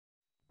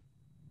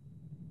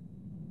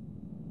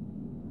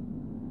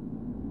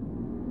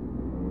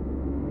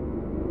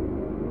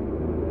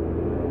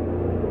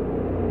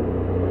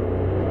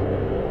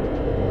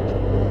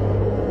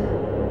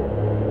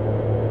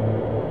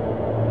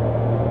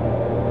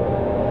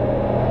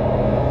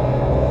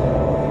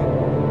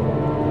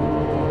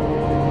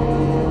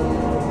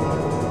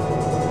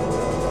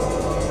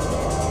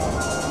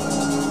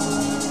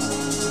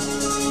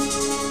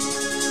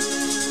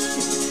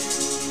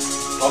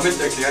damit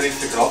erkläre ich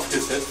sie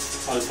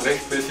kraftgesetzt als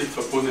rechtmäßig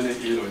verbundene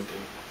Eheleute.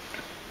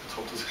 Jetzt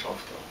habt ihr es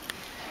geschafft.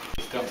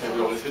 Das darf ja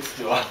wieder alles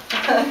sitzen, ja.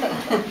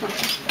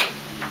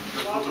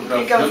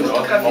 Ich kann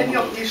fotografieren, ich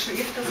habe die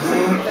Schrift, das ist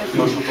ich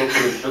war schon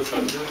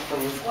dokumentiert.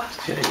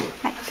 Fertig.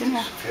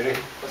 Fertig.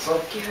 So,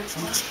 geh jetzt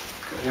mal.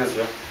 Ja,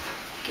 sehr.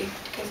 Geh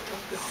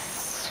doch.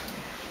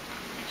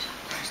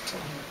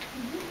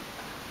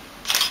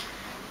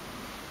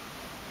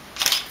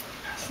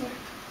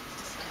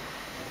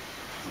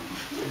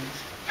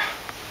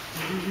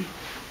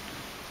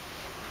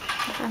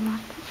 Was einmal.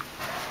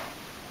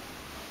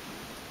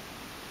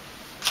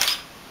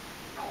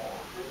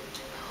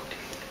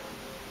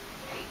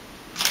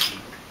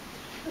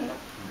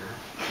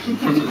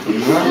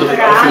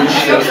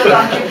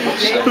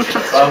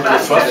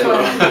 Das war's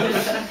schon.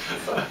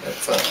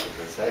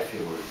 Seife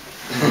holen.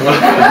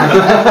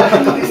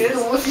 Du bist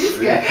los,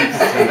 gell?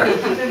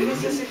 Dann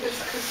müssen Sie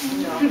jetzt küssen.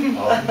 Ja.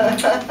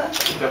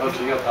 Der hat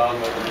länger dauern.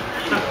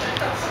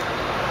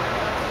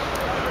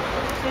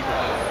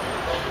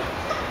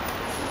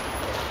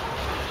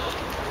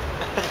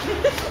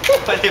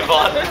 Bei den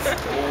Worten ist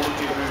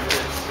die Höhe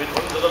mit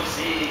unserem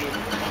Sieg.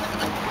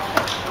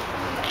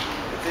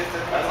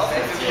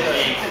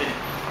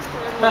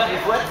 Die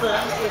Wurzel.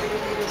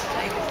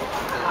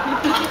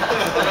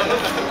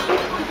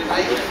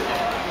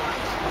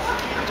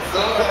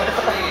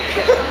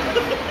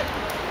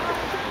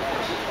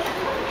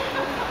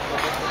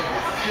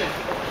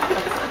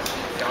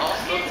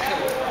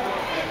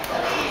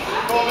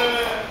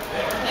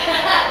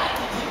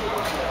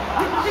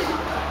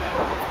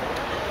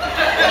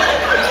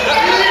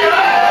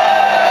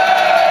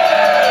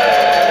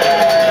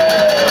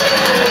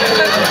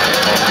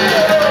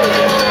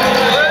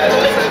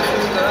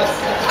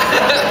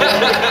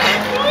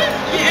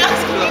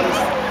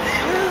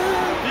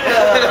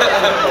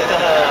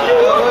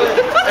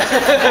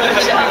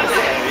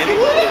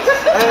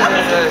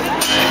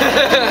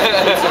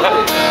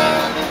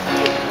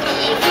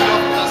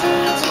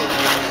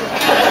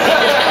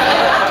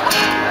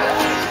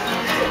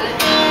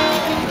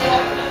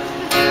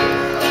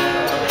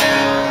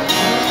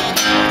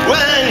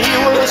 When he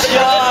was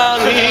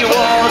young, he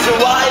was the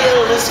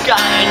wildest guy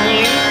I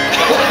knew.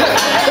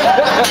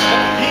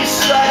 He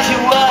said he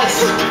was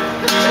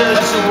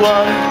just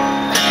one.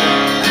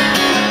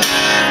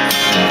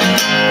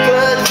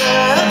 But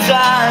when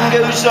time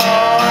goes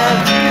on,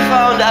 he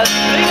found out a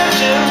thing or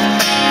two.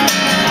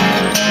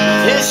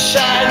 His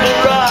shine will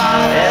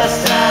run, his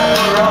time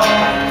will run.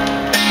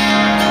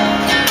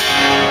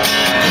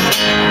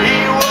 He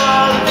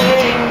was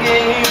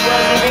thinking he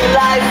was living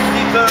life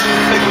the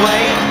perfect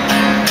way.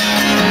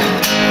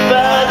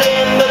 But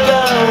in the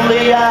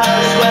lonely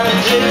hours when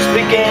things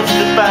begins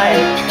to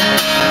bite,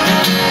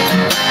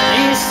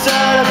 he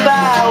thought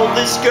about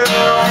this girl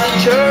and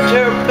turned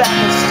her back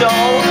and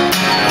stone.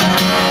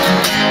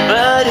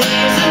 But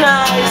he's a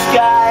nice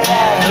guy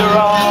after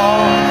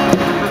all.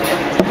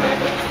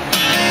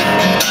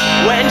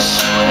 When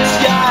she was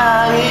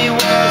young, he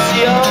was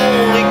the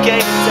only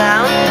king in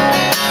town.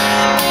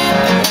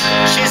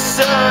 She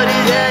thought he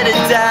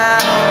headed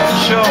down,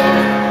 sure.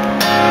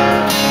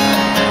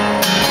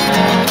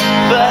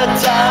 But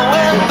time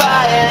went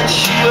by and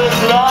she was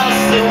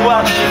lost in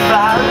what she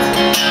found.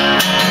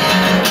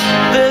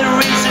 The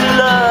reason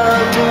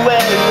loved the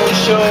way was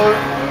short.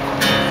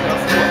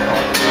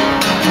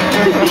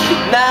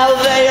 Now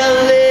they are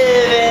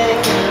living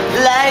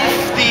life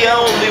the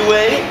only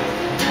way.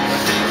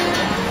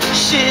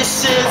 She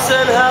sits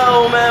at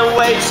home and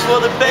waits for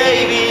the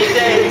baby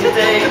day to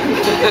day.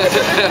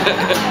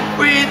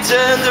 We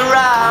turned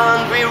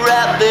around, we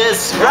read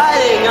this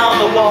writing on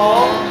the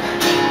wall.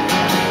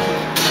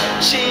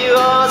 She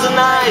was a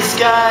nice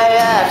guy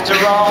after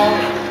all.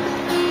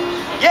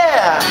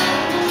 Yeah,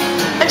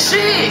 and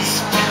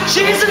she's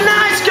a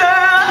nice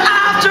girl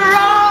after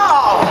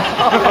all.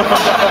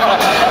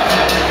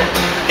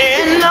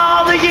 In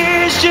all the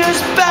years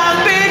just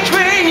passed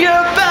between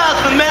your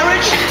birth and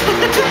marriage,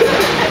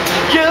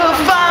 you'll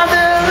find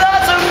that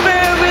lots of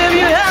people if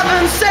you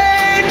haven't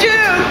saved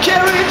your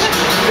carriage.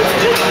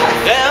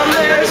 And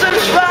there's a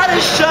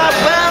body shop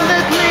and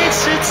it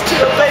needs its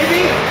still,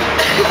 baby.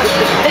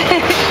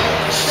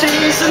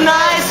 She's a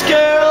nice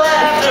girl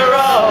after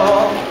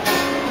all.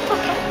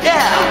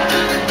 Yeah.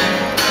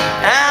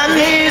 And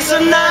he's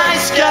a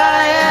nice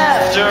guy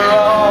after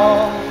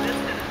all.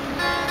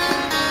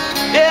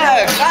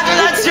 Yeah,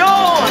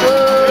 gratulation!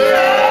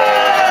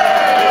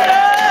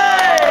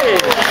 Hey!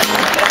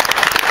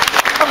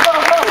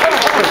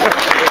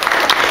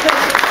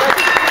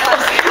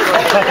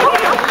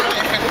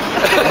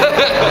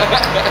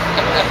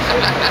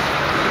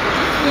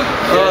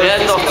 Wir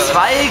werden noch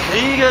 2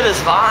 Kriege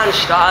des wahren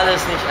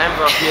Stahles nicht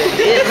einfach hier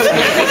lesen.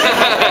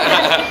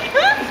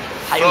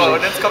 So,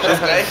 und jetzt kommt das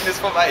Gleichnis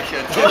vom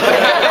Eichhörnchen.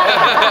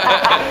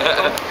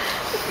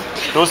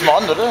 Stoßen wir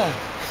an, oder?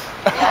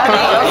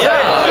 Ja.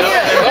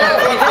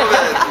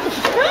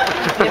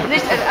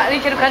 Nicht,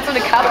 Annike, du kannst so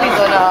eine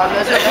Capri-Sonne haben.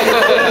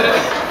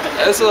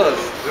 Also,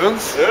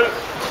 Jungs,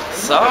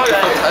 So,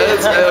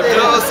 verteilt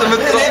Applaus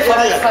damit drauf.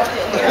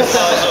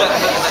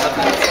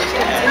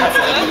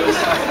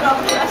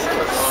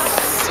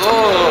 So.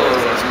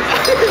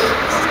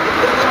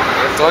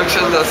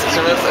 Dankeschön, dass ich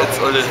mir jetzt als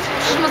alle. Ich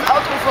muss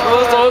Auto fahren. Du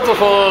musst Auto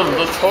fahren,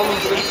 das fahren wir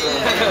drin.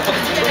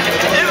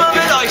 Immer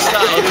mit euch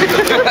sein.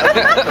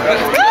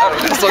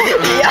 Das sagt er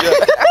mir.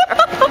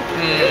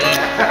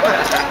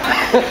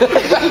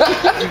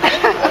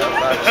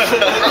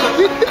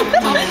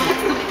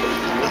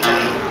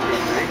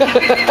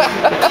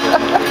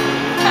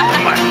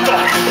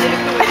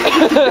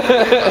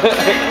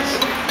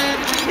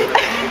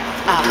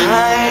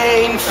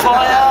 Ein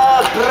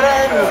Feuer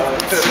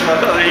brennt,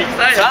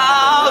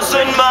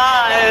 1000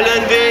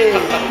 Meilen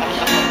Weg,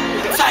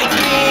 zeig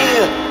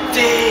mir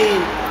den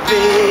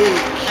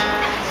Weg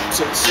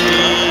zum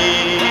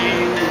Ziel.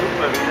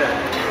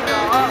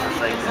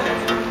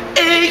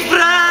 Ich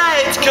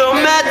breit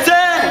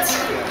kommettend,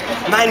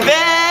 mein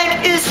Weg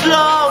ist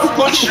lang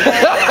und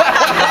schwer.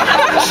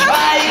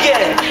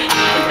 Schweigen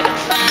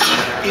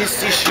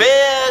ist die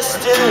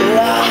schwerste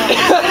Last.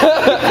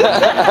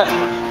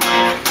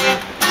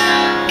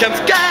 Kämpf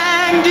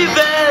gegen die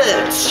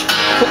Welt,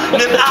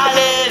 nimm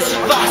alles,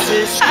 was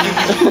es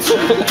gibt.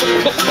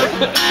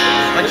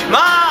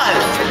 Manchmal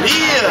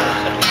wir,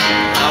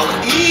 auch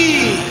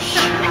ich,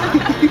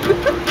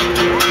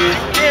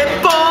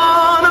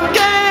 geboren, um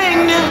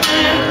gegen den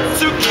Wind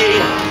zu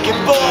gehen,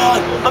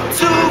 geboren, um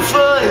zu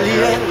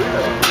verlieren.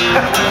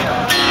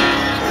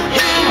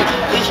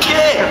 Ich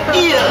geh,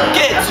 ihr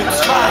geht zu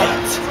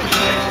zweit.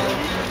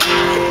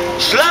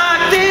 Schlag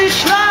die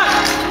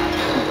Schlacht,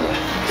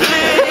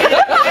 leb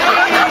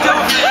wie du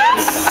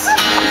willst.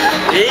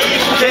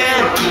 Ich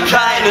kenn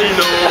keine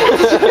Not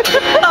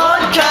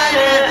und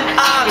keine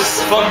Angst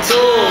vom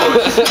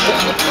Tod.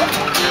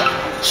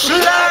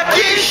 Schlag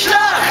die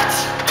Schlacht,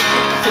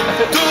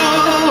 du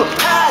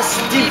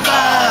hast die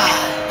Wahl.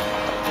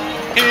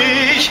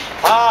 Ich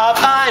hab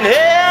ein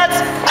Herz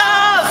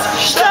aus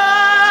Stahl.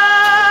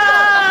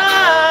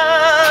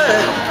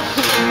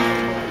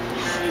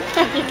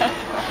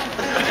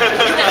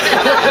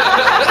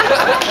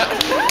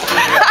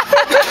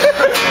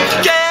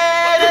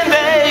 Geh den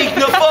Weg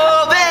nur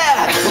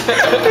vorwärts,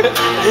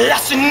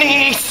 lasse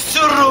nichts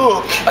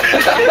zurück.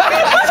 Es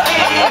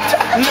gibt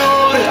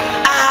nur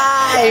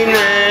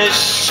eine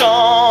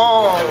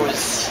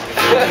Chance.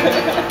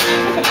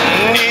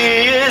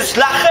 Nie ist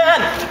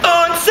lachen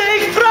und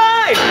sich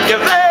freuen, ihr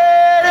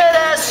werdet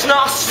es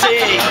noch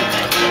sehen.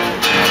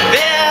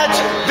 Wird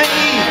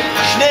wie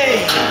Schnee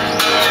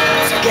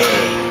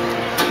gehen.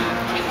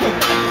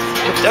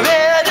 Da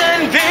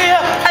werden wir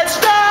als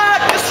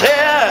starkes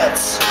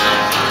Herz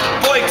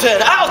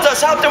beuten auch das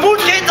Haupt, der Mut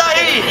geht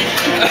dahin.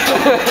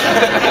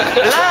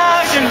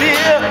 Lagen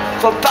wir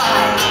vorbei.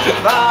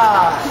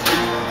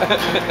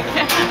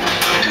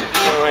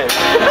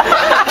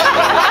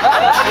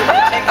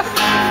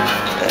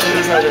 Das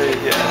ist natürlich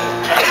hier.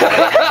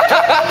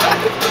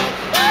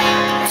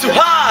 Zu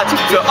hart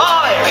für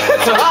euch,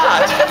 zu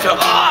hart für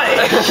euch.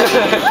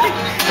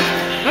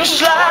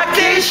 Schlag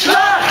die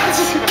Schlacht,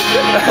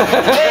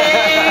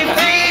 hey,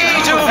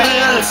 wie du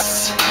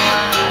willst.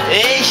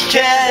 Ich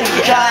kenn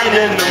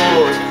keine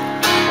Not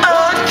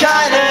und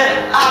keine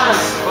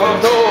Angst vor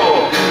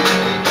Tod.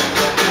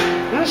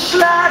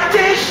 Schlag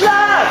die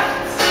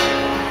Schlacht,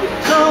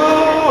 du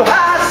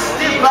hast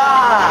die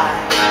Wahl.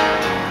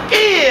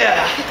 Ihr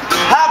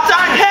habt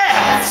ein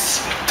Herz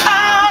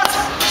aus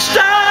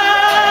Stahl.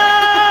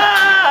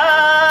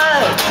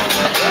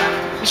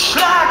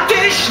 Schlag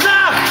die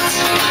Schlacht,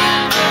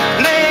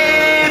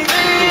 leb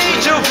wie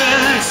du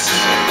willst.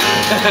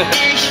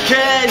 Ich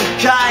kenn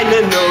keine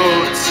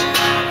Not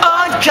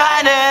und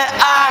keine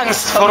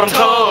Angst vor dem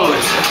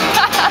Tod.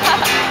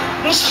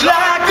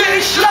 Schlag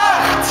die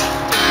Schlacht,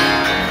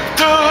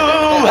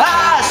 du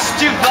hast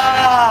die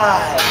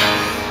Wahl.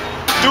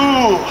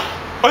 Du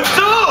und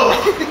du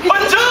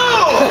und du,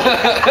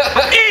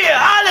 ihr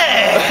alle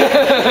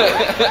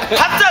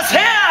habt das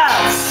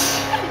Herz